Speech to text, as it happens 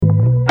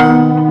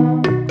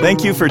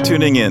Thank you for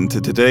tuning in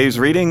to today's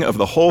reading of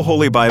the whole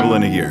Holy Bible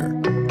in a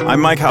year. I'm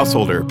Mike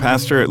Householder,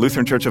 pastor at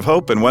Lutheran Church of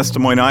Hope in West Des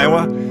Moines,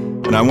 Iowa,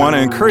 and I want to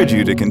encourage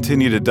you to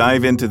continue to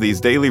dive into these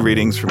daily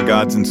readings from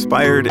God's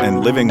inspired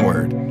and living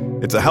Word.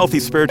 It's a healthy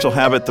spiritual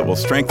habit that will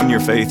strengthen your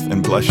faith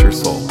and bless your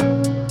soul.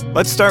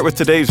 Let's start with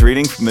today's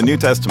reading from the New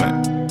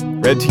Testament,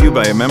 read to you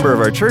by a member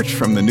of our church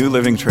from the New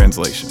Living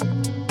Translation.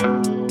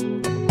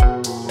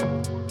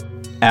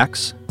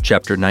 Acts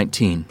chapter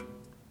 19.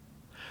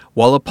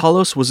 While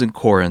Apollos was in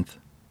Corinth,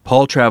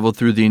 Paul traveled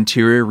through the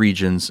interior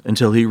regions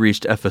until he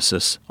reached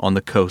Ephesus on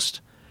the coast,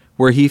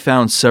 where he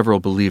found several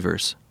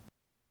believers.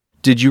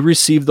 "Did you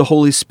receive the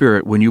Holy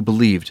Spirit when you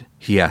believed?"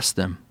 he asked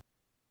them.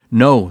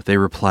 "No," they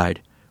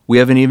replied. "We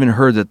haven't even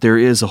heard that there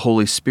is a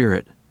Holy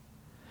Spirit."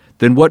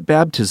 "Then what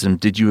baptism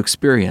did you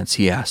experience?"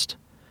 he asked.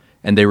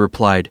 And they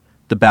replied,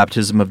 "The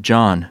baptism of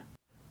John."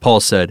 Paul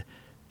said,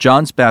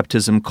 "John's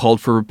baptism called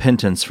for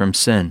repentance from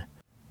sin,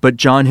 but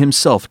John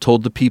himself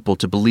told the people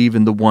to believe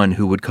in the one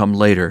who would come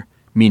later,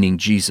 meaning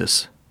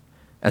Jesus."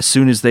 As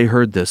soon as they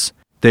heard this,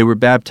 they were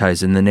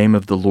baptized in the name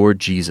of the Lord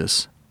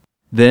Jesus.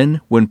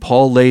 Then, when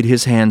Paul laid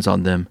his hands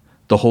on them,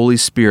 the Holy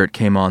Spirit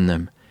came on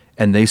them,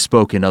 and they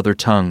spoke in other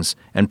tongues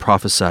and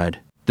prophesied.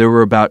 There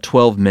were about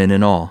 12 men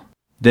in all.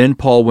 Then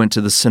Paul went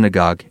to the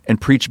synagogue and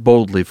preached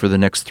boldly for the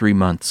next 3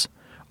 months,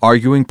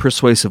 arguing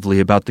persuasively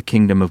about the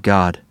kingdom of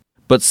God.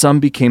 But some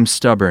became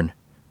stubborn,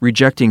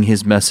 rejecting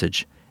his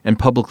message and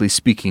publicly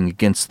speaking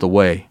against the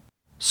way.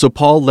 So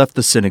Paul left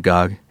the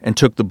synagogue and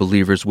took the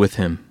believers with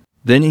him.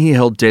 Then he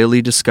held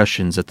daily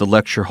discussions at the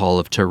lecture hall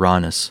of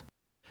Tyrannus.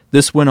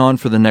 This went on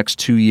for the next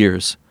 2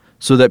 years,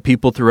 so that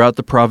people throughout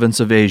the province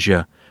of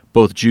Asia,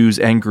 both Jews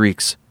and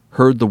Greeks,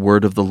 heard the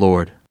word of the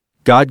Lord.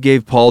 God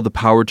gave Paul the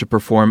power to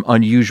perform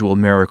unusual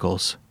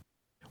miracles.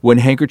 When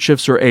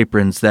handkerchiefs or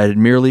aprons that had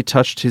merely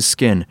touched his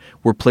skin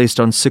were placed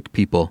on sick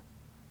people,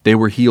 they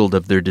were healed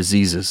of their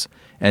diseases,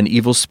 and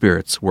evil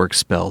spirits were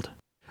expelled.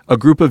 A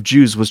group of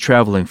Jews was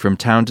traveling from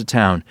town to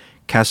town,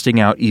 casting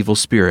out evil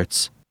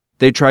spirits.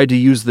 They tried to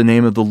use the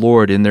name of the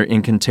Lord in their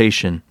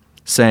incantation,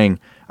 saying,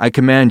 "I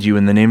command you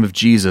in the name of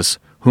Jesus,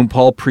 whom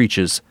Paul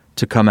preaches,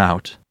 to come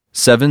out."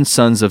 7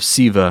 sons of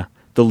Sceva,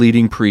 the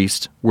leading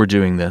priest, were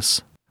doing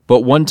this.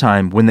 But one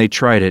time, when they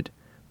tried it,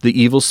 the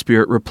evil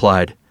spirit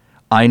replied,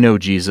 "I know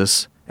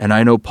Jesus, and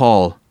I know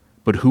Paul,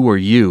 but who are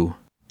you?"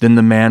 Then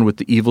the man with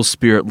the evil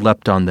spirit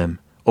leapt on them,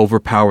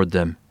 overpowered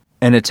them,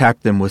 and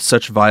attacked them with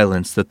such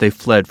violence that they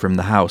fled from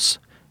the house,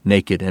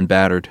 naked and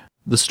battered.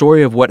 The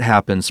story of what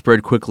happened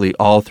spread quickly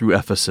all through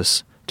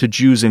Ephesus, to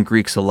Jews and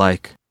Greeks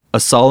alike. A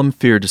solemn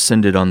fear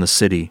descended on the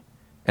city,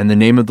 and the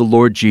name of the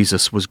Lord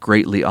Jesus was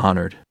greatly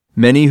honored.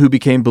 Many who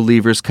became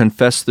believers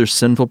confessed their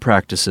sinful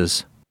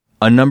practices.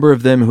 A number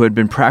of them who had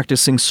been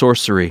practicing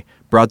sorcery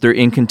brought their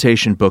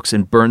incantation books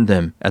and burned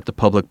them at the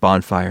public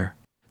bonfire.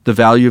 The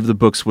value of the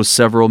books was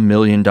several $1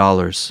 million.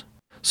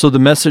 So the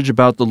message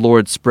about the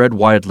Lord spread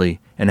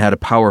widely and had a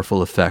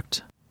powerful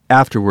effect.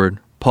 Afterward,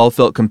 Paul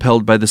felt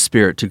compelled by the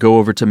Spirit to go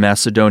over to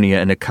Macedonia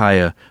and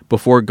Achaia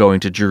before going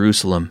to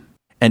Jerusalem.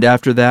 And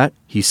after that,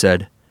 he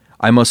said,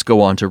 "I must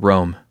go on to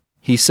Rome."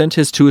 He sent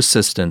his 2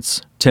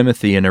 assistants,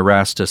 Timothy and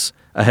Erastus,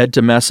 ahead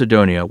to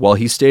Macedonia while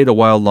he stayed a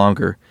while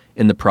longer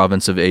in the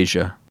province of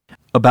Asia.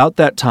 About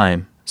that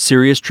time,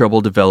 serious trouble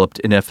developed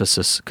in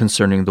Ephesus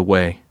concerning the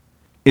way.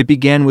 It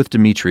began with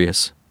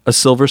Demetrius, a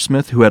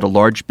silversmith who had a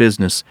large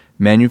business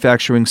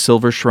manufacturing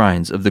silver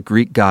shrines of the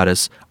Greek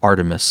goddess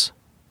Artemis.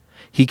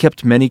 He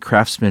kept many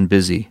craftsmen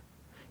busy.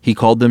 He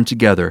called them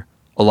together,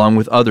 along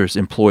with others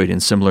employed in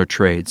similar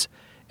trades,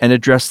 and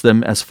addressed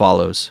them as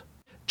follows: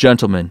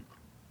 "Gentlemen,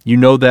 you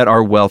know that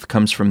our wealth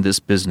comes from this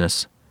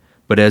business,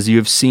 but as you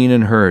have seen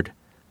and heard,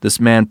 this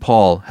man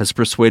Paul has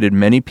persuaded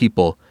many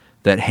people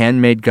that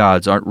handmade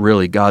gods aren't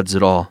really gods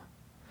at all.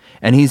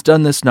 And he's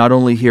done this not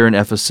only here in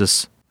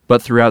Ephesus,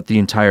 but throughout the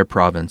entire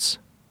province.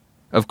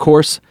 Of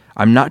course,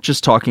 I'm not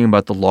just talking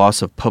about the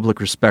loss of public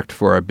respect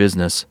for our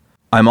business.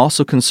 I'm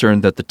also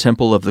concerned that the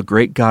temple of the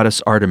great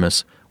goddess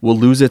Artemis will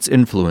lose its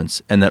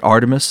influence, and that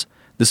Artemis,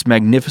 this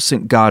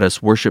magnificent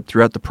goddess worshipped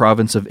throughout the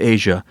province of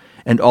Asia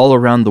and all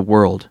around the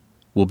world,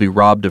 will be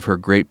robbed of her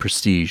great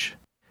prestige."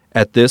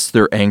 At this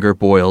their anger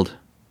boiled,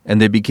 and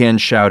they began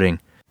shouting,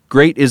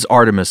 "Great is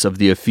Artemis of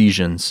the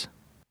Ephesians!"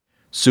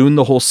 Soon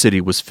the whole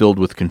city was filled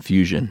with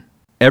confusion.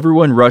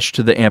 Everyone rushed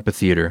to the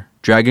amphitheater,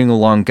 dragging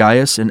along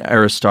Gaius and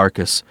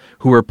Aristarchus,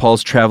 who were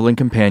Paul's traveling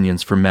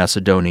companions from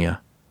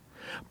Macedonia.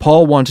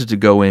 Paul wanted to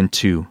go in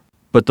too,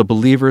 but the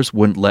believers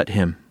wouldn't let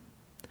him.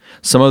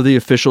 Some of the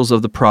officials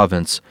of the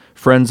province,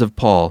 friends of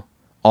Paul,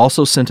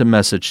 also sent a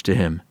message to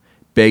him,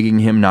 begging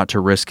him not to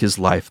risk his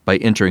life by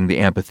entering the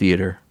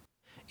amphitheater.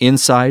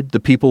 Inside, the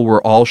people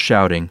were all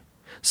shouting,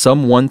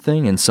 some one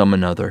thing and some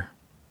another.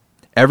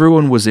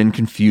 Everyone was in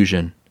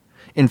confusion.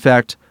 In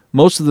fact,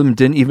 most of them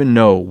didn't even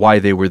know why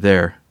they were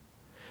there.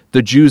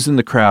 The Jews in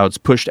the crowds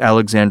pushed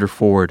Alexander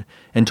forward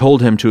and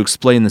told him to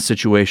explain the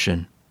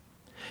situation.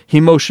 He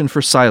motioned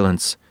for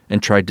silence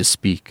and tried to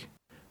speak.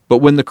 But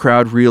when the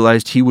crowd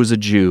realized he was a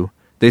Jew,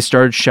 they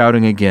started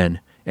shouting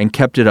again and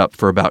kept it up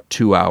for about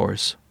 2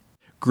 hours.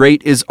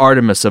 Great is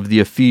Artemis of the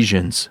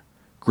Ephesians!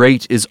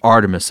 Great is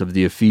Artemis of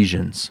the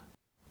Ephesians!"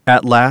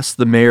 At last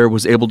the mayor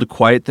was able to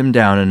quiet them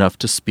down enough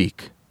to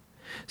speak.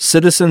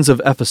 "Citizens of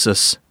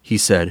Ephesus," he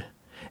said,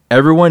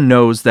 "everyone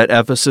knows that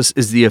Ephesus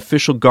is the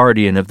official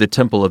guardian of the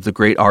temple of the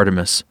great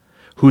Artemis,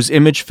 whose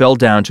image fell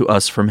down to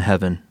us from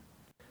heaven.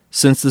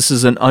 Since this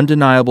is an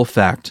undeniable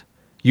fact,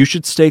 you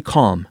should stay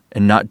calm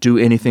and not do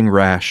anything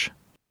rash.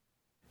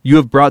 You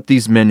have brought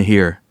these men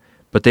here,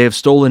 but they have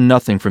stolen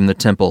nothing from the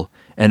temple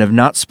and have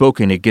not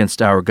spoken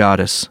against our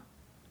goddess.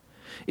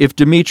 If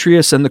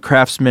Demetrius and the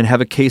craftsmen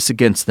have a case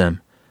against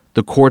them,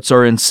 the courts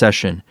are in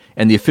session,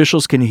 and the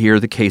officials can hear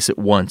the case at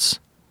once.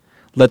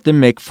 Let them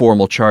make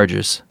formal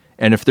charges,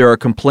 and if there are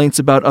complaints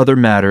about other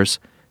matters,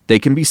 they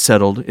can be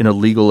settled in a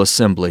legal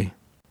assembly.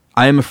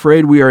 I am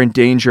afraid we are in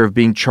danger of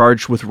being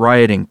charged with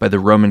rioting by the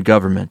Roman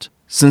government,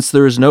 since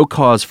there is no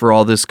cause for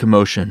all this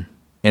commotion,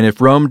 and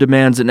if Rome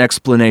demands an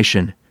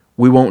explanation,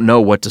 we won't know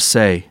what to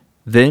say."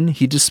 Then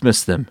he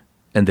dismissed them,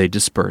 and they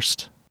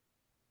dispersed.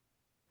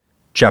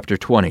 Chapter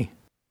 20.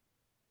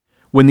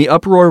 When the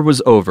uproar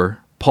was over,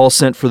 Paul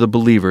sent for the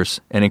believers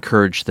and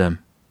encouraged them.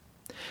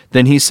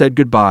 Then he said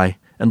goodbye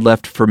and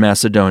left for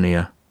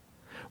Macedonia.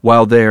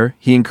 While there,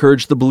 he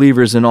encouraged the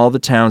believers in all the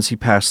towns he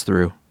passed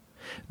through.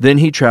 Then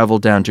he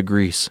traveled down to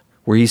Greece,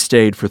 where he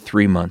stayed for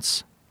 3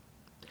 months.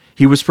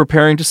 He was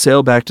preparing to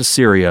sail back to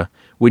Syria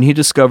when he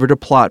discovered a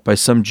plot by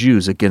some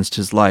Jews against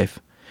his life,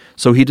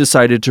 so he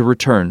decided to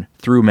return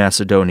through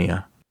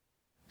Macedonia.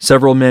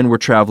 Several men were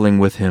traveling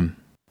with him.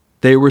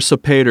 They were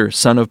Sopater,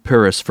 son of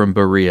Pyrrhus from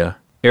Berea,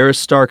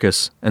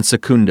 Aristarchus and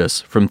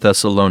Secundus from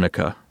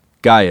Thessalonica,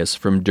 Gaius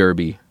from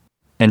Derbe,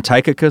 and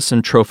Tychicus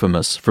and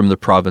Trophimus from the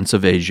province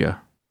of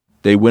Asia.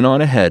 They went on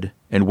ahead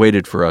and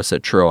waited for us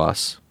at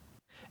Troas.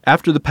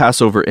 After the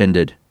Passover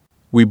ended,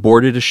 we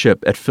boarded a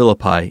ship at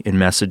Philippi in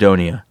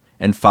Macedonia,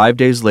 and 5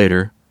 days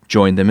later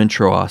joined them in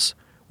Troas,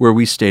 where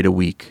we stayed a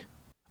week.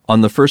 On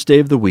the first day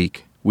of the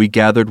week, we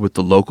gathered with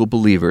the local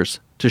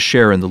believers to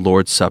share in the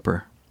Lord's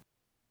Supper.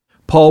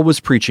 Paul was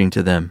preaching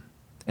to them,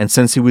 and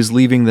since he was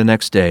leaving the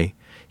next day,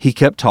 he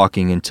kept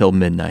talking until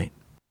midnight.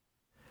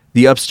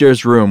 The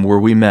upstairs room where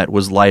we met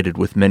was lighted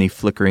with many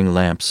flickering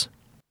lamps.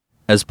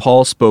 As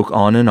Paul spoke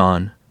on and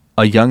on,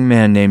 a young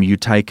man named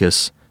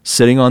Eutychus,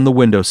 sitting on the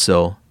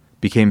windowsill,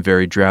 became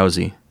very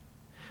drowsy.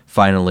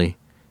 Finally,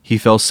 he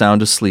fell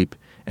sound asleep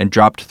and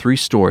dropped 3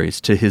 stories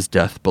to his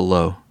death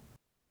below.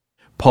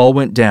 Paul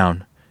went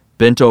down,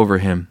 bent over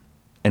him,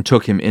 and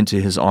took him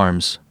into his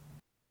arms.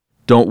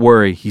 "Don't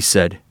worry," he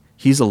said,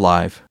 "he's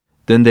alive."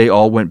 Then they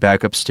all went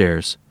back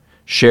upstairs,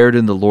 shared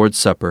in the Lord's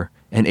Supper,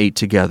 and ate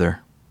together.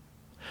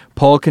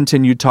 Paul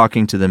continued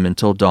talking to them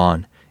until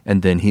dawn,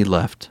 and then he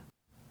left.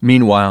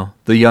 Meanwhile,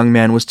 the young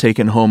man was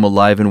taken home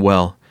alive and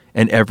well,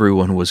 and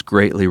everyone was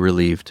greatly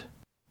relieved.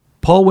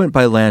 Paul went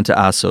by land to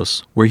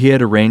Assos, where he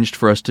had arranged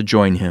for us to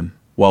join him,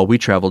 while we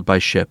traveled by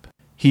ship.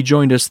 He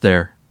joined us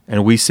there,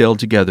 and we sailed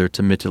together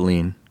to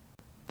Mytilene.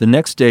 The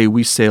next day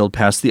we sailed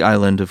past the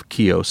island of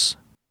Chios.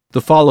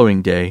 The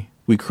following day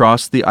we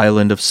crossed the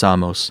island of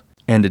Samos,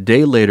 and a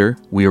day later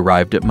we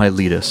arrived at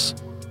Miletus.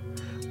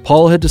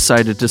 Paul had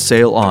decided to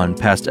sail on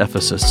past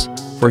Ephesus,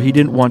 for he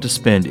didn't want to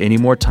spend any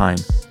more time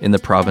in the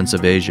province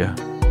of Asia.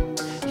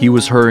 He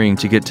was hurrying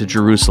to get to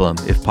Jerusalem,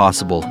 if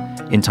possible,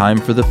 in time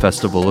for the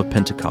festival of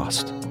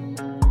Pentecost.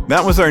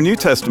 That was our New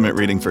Testament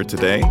reading for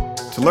today.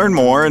 To learn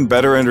more and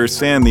better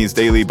understand these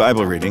daily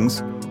Bible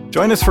readings,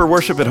 join us for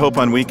Worship at Hope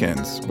on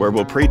weekends, where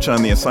we'll preach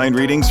on the assigned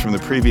readings from the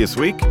previous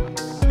week,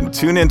 and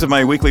tune into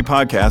my weekly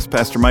podcast,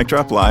 Pastor Mike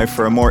Drop Live,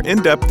 for a more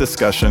in-depth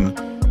discussion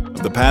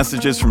of the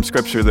passages from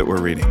Scripture that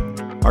we're reading.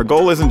 Our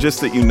goal isn't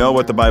just that you know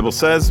what the Bible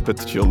says, but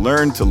that you'll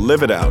learn to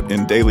live it out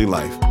in daily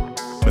life.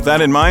 With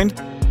that in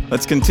mind,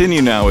 let's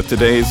continue now with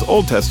today's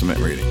Old Testament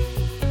reading.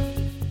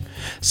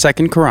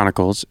 2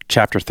 Chronicles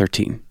chapter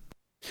 13.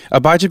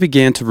 Abijah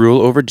began to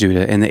rule over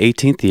Judah in the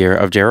 18th year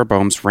of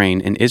Jeroboam's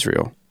reign in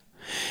Israel.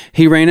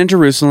 He reigned in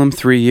Jerusalem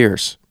 3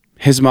 years.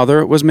 His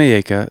mother was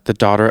Maacah, the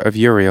daughter of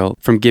Uriel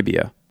from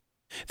Gibeah.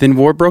 Then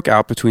war broke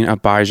out between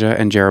Abijah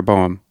and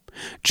Jeroboam.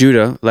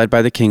 Judah, led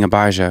by the king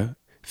Abijah,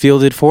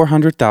 fielded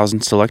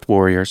 400,000 select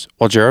warriors,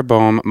 while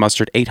Jeroboam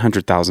mustered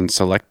 800,000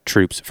 select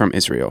troops from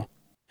Israel.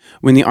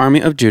 When the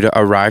army of Judah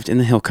arrived in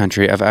the hill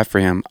country of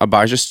Ephraim,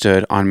 Abijah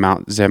stood on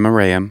Mount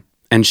Zemaraim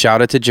and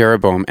shouted to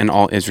Jeroboam and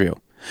all Israel,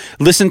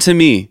 "Listen to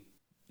me!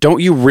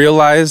 Don't you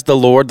realize the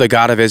Lord, the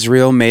God of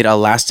Israel, made a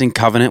lasting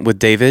covenant with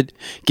David,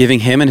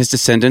 giving him and his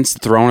descendants the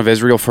throne of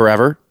Israel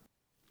forever?"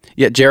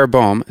 Yet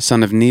Jeroboam,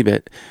 son of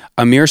Nebat,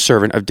 a mere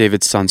servant of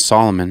David's son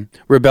Solomon,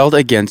 rebelled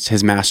against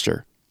his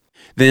master.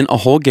 Then a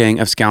whole gang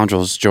of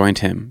scoundrels joined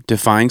him,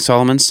 defying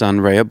Solomon's son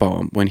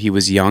Rehoboam when he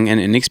was young and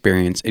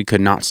inexperienced and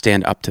could not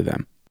stand up to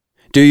them.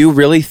 Do you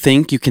really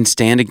think you can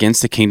stand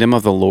against the kingdom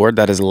of the Lord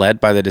that is led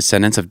by the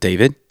descendants of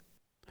David?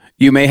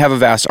 You may have a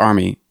vast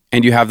army,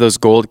 and you have those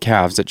gold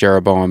calves that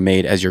Jeroboam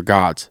made as your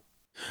gods.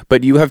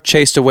 But you have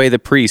chased away the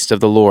priests of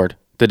the Lord,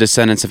 the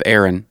descendants of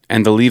Aaron,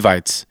 and the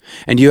Levites,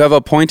 and you have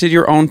appointed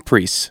your own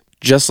priests,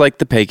 just like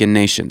the pagan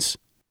nations.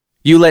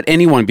 You let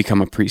anyone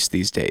become a priest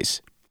these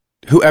days.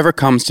 Whoever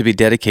comes to be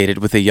dedicated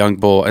with a young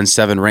bull and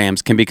 7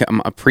 rams can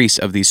become a priest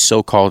of these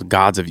so-called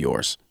gods of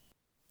yours.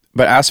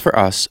 But as for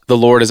us, the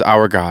Lord is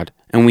our God,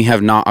 and we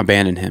have not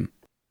abandoned him.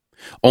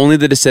 Only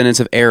the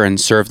descendants of Aaron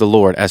serve the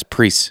Lord as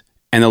priests,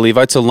 and the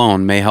Levites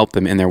alone may help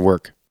them in their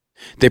work.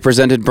 They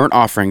presented burnt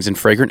offerings and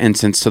fragrant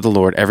incense to the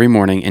Lord every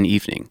morning and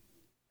evening.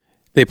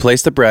 They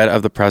place the bread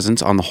of the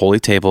presence on the holy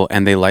table,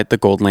 and they light the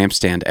gold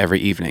lampstand every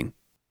evening.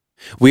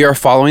 We are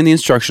following the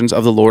instructions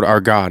of the Lord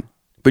our God,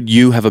 but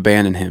you have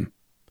abandoned him.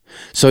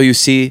 So you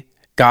see,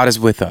 God is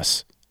with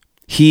us.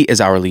 He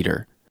is our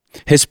leader.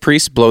 His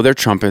priests blow their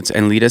trumpets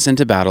and lead us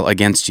into battle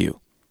against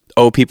you.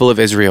 O people of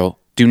Israel,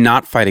 do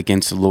not fight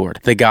against the Lord,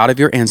 the God of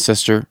your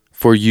ancestor,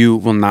 for you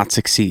will not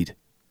succeed.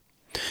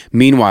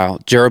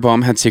 Meanwhile,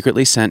 Jeroboam had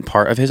secretly sent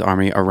part of his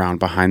army around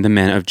behind the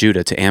men of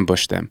Judah to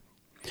ambush them.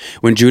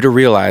 When Judah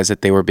realized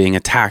that they were being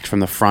attacked from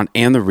the front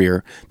and the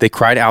rear, they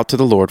cried out to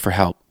the Lord for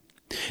help.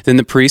 Then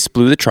the priests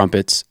blew the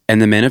trumpets,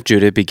 and the men of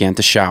Judah began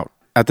to shout.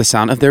 At the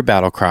sound of their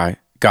battle cry,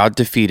 God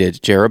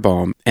defeated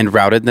Jeroboam and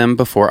routed them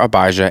before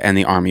Abijah and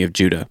the army of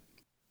Judah.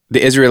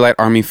 The Israelite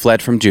army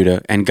fled from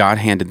Judah, and God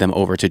handed them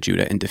over to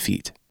Judah in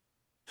defeat.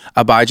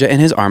 Abijah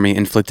and his army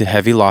inflicted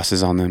heavy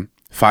losses on them.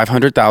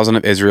 500,000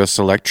 of Israel's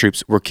select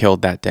troops were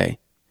killed that day.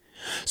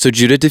 So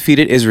Judah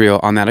defeated Israel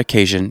on that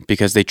occasion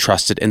because they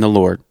trusted in the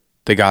Lord,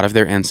 the God of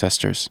their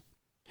ancestors.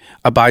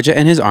 Abijah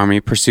and his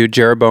army pursued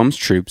Jeroboam's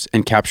troops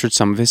and captured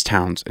some of his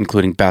towns,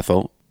 including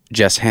Bethel,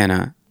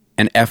 Jeshanah,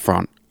 and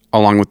Ephron,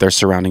 along with their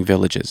surrounding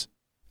villages.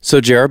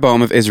 So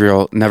Jeroboam of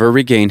Israel never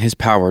regained his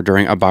power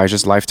during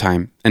Abijah's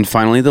lifetime, and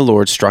finally the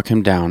Lord struck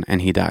him down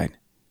and he died.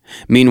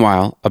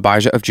 Meanwhile,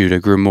 Abijah of Judah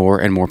grew more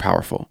and more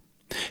powerful.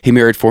 He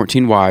married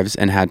 14 wives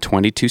and had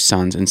 22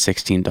 sons and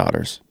 16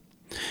 daughters.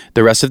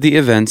 The rest of the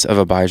events of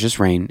Abijah's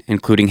reign,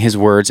 including his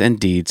words and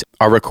deeds,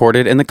 are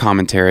recorded in the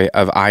commentary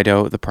of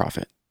Iddo the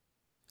prophet.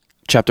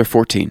 Chapter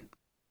 14.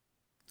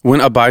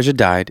 When Abijah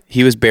died,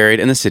 he was buried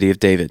in the city of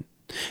David.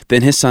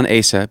 Then his son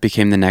Asa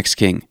became the next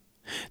king.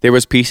 There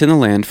was peace in the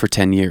land for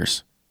 10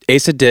 years.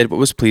 Asa did what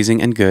was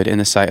pleasing and good in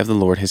the sight of the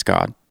Lord his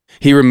God.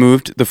 He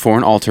removed the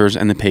foreign altars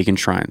and the pagan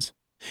shrines.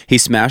 He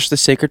smashed the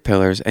sacred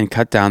pillars and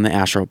cut down the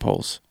Asherah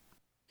poles.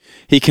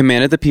 He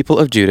commanded the people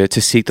of Judah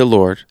to seek the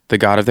Lord, the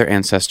God of their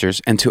ancestors,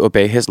 and to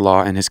obey his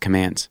law and his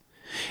commands.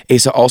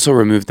 Asa also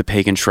removed the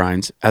pagan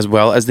shrines, as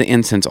well as the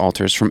incense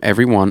altars from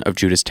every one of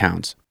Judah's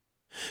towns.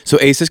 So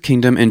Asa's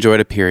kingdom enjoyed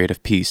a period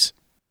of peace.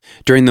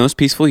 During those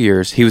peaceful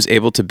years, he was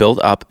able to build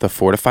up the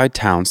fortified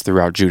towns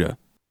throughout Judah.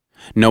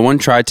 No one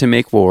tried to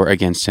make war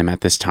against him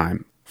at this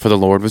time, for the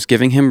Lord was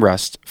giving him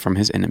rest from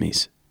his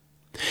enemies.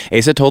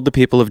 Asa told the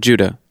people of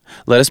Judah,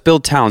 "Let us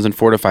build towns and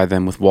fortify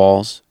them with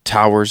walls,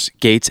 towers,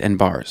 gates, and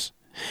bars.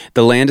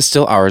 The land is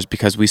still ours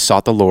because we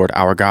sought the Lord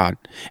our God,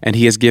 and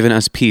he has given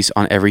us peace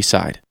on every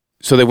side."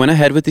 So they went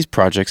ahead with these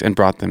projects and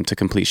brought them to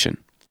completion.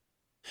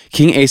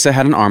 King Asa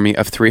had an army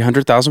of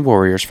 300,000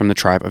 warriors from the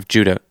tribe of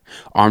Judah,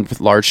 armed with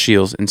large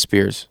shields and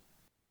spears.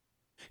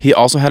 He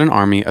also had an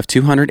army of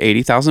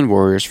 280,000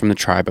 warriors from the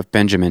tribe of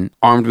Benjamin,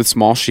 armed with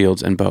small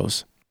shields and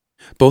bows.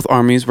 Both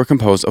armies were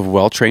composed of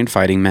well-trained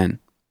fighting men.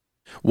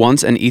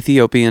 Once an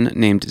Ethiopian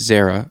named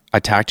Zerah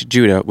attacked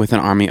Judah with an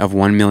army of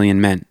 1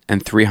 million men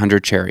and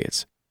 300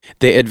 chariots.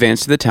 They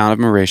advanced to the town of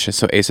Mareshah,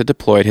 so Asa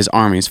deployed his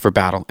armies for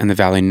battle in the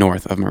valley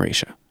north of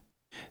Mareshah.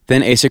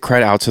 Then Asa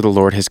cried out to the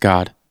Lord his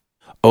God,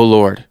 "O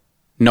Lord,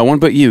 no one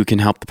but you can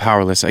help the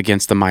powerless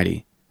against the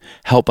mighty.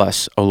 Help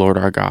us, O Lord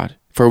our God,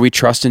 for we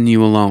trust in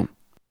you alone.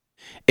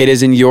 It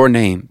is in your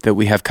name that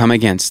we have come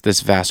against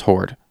this vast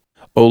horde.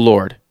 O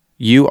Lord,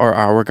 you are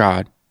our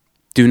God.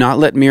 Do not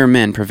let mere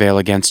men prevail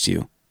against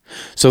you."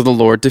 So the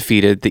Lord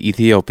defeated the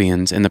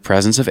Ethiopians in the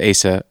presence of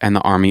Asa and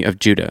the army of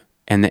Judah,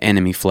 and the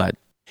enemy fled.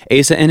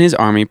 Asa and his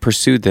army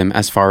pursued them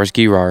as far as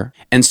Gerar,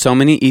 and so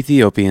many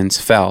Ethiopians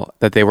fell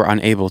that they were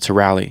unable to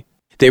rally.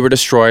 They were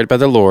destroyed by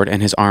the Lord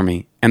and his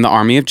army, and the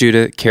army of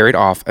Judah carried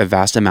off a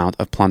vast amount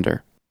of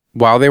plunder.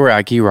 While they were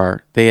at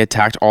Gerar, they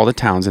attacked all the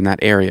towns in that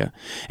area,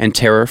 and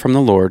terror from the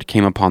Lord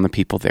came upon the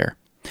people there.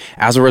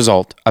 As a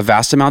result, a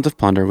vast amount of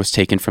plunder was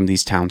taken from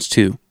these towns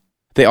too.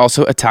 They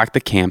also attacked the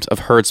camps of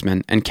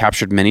herdsmen and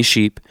captured many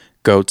sheep,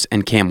 goats,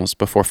 and camels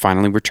before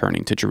finally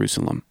returning to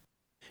Jerusalem.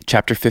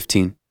 Chapter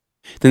 15.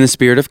 Then the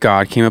Spirit of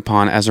God came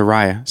upon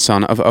Azariah,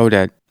 son of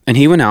Oded, and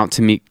he went out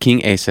to meet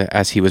King Asa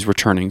as he was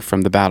returning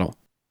from the battle.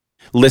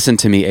 "Listen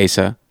to me,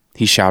 Asa,"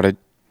 he shouted.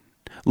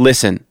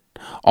 "Listen,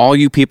 all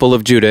you people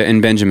of Judah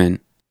and Benjamin.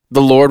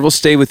 The Lord will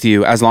stay with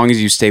you as long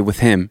as you stay with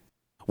him.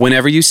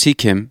 Whenever you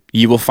seek him,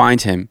 you will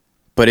find him.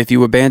 But if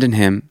you abandon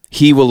him,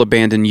 he will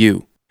abandon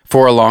you.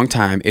 For a long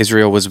time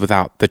Israel was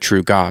without the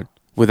true God,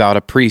 without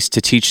a priest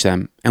to teach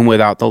them, and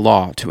without the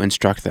law to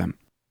instruct them.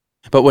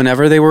 But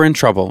whenever they were in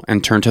trouble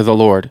and turned to the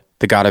Lord,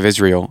 the God of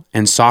Israel,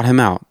 and sought him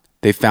out,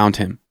 they found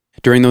him.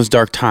 During those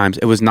dark times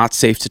it was not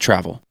safe to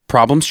travel.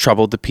 Problems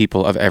troubled the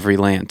people of every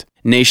land.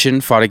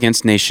 Nation fought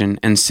against nation,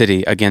 and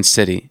city against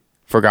city,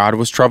 for God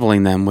was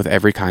troubling them with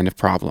every kind of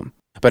problem.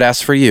 But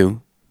as for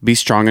you, be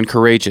strong and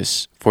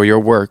courageous, for your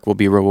work will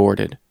be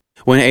rewarded."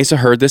 When Asa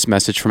heard this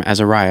message from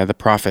Azariah the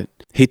prophet,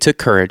 He took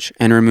courage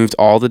and removed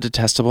all the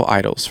detestable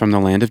idols from the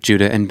land of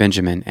Judah and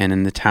Benjamin and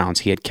in the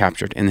towns he had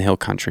captured in the hill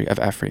country of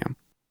Ephraim.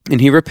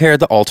 And he repaired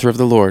the altar of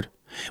the Lord,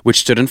 which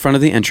stood in front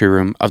of the entry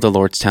room of the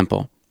Lord's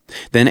temple.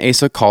 Then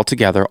Asa called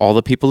together all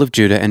the people of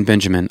Judah and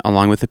Benjamin,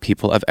 along with the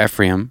people of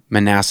Ephraim,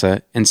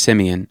 Manasseh, and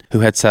Simeon, who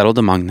had settled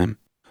among them.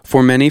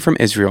 For many from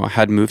Israel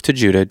had moved to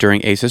Judah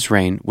during Asa's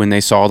reign when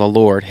they saw the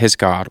Lord, his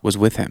God, was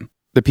with him.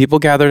 The people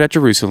gathered at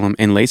Jerusalem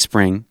in late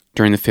spring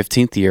during the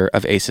 15th year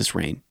of Asa's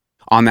reign.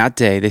 On that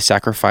day they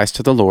sacrificed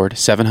to the Lord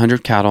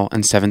 700 cattle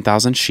and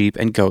 7,000 sheep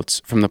and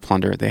goats from the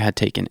plunder they had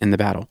taken in the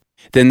battle.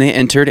 Then they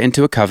entered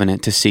into a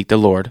covenant to seek the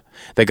Lord,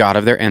 the God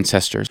of their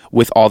ancestors,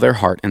 with all their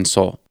heart and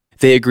soul.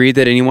 They agreed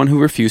that anyone who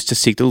refused to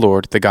seek the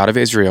Lord, the God of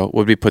Israel,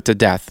 would be put to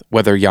death,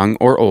 whether young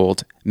or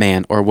old,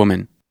 man or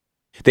woman.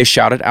 They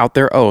shouted out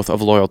their oath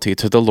of loyalty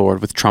to the Lord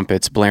with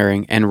trumpets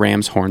blaring and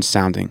ram's horns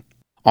sounding.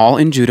 All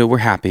in Judah were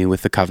happy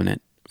with the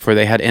covenant, for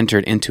they had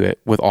entered into it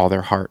with all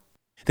their heart.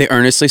 They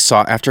earnestly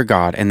sought after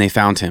God, and they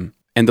found him,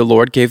 and the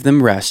Lord gave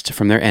them rest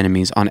from their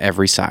enemies on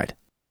every side.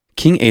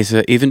 King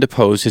Asa even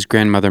deposed his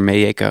grandmother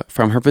Maacah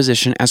from her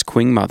position as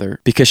queen mother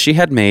because she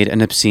had made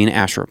an obscene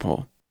Asherah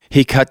pole.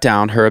 He cut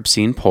down her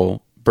obscene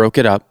pole, broke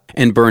it up,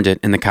 and burned it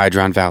in the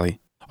Kidron Valley.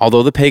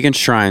 Although the pagan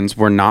shrines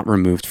were not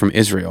removed from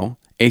Israel,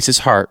 Asa's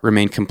heart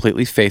remained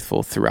completely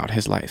faithful throughout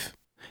his life.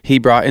 He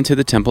brought into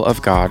the temple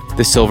of God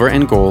the silver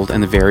and gold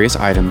and the various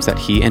items that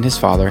he and his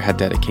father had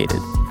dedicated.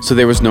 So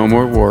there was no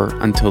more war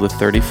until the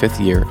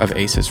 35th year of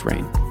Asa's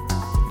reign.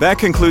 That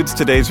concludes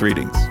today's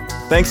readings.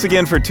 Thanks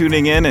again for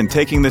tuning in and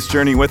taking this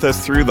journey with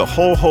us through the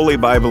whole Holy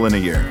Bible in a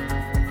year.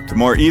 To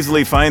more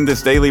easily find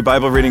this daily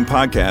Bible reading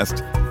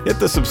podcast, hit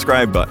the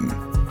subscribe button.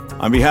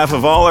 On behalf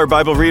of all our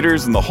Bible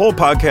readers and the whole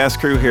podcast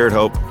crew here at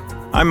Hope,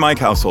 I'm Mike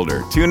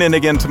Householder. Tune in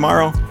again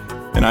tomorrow,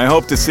 and I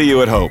hope to see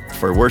you at Hope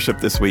for worship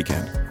this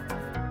weekend.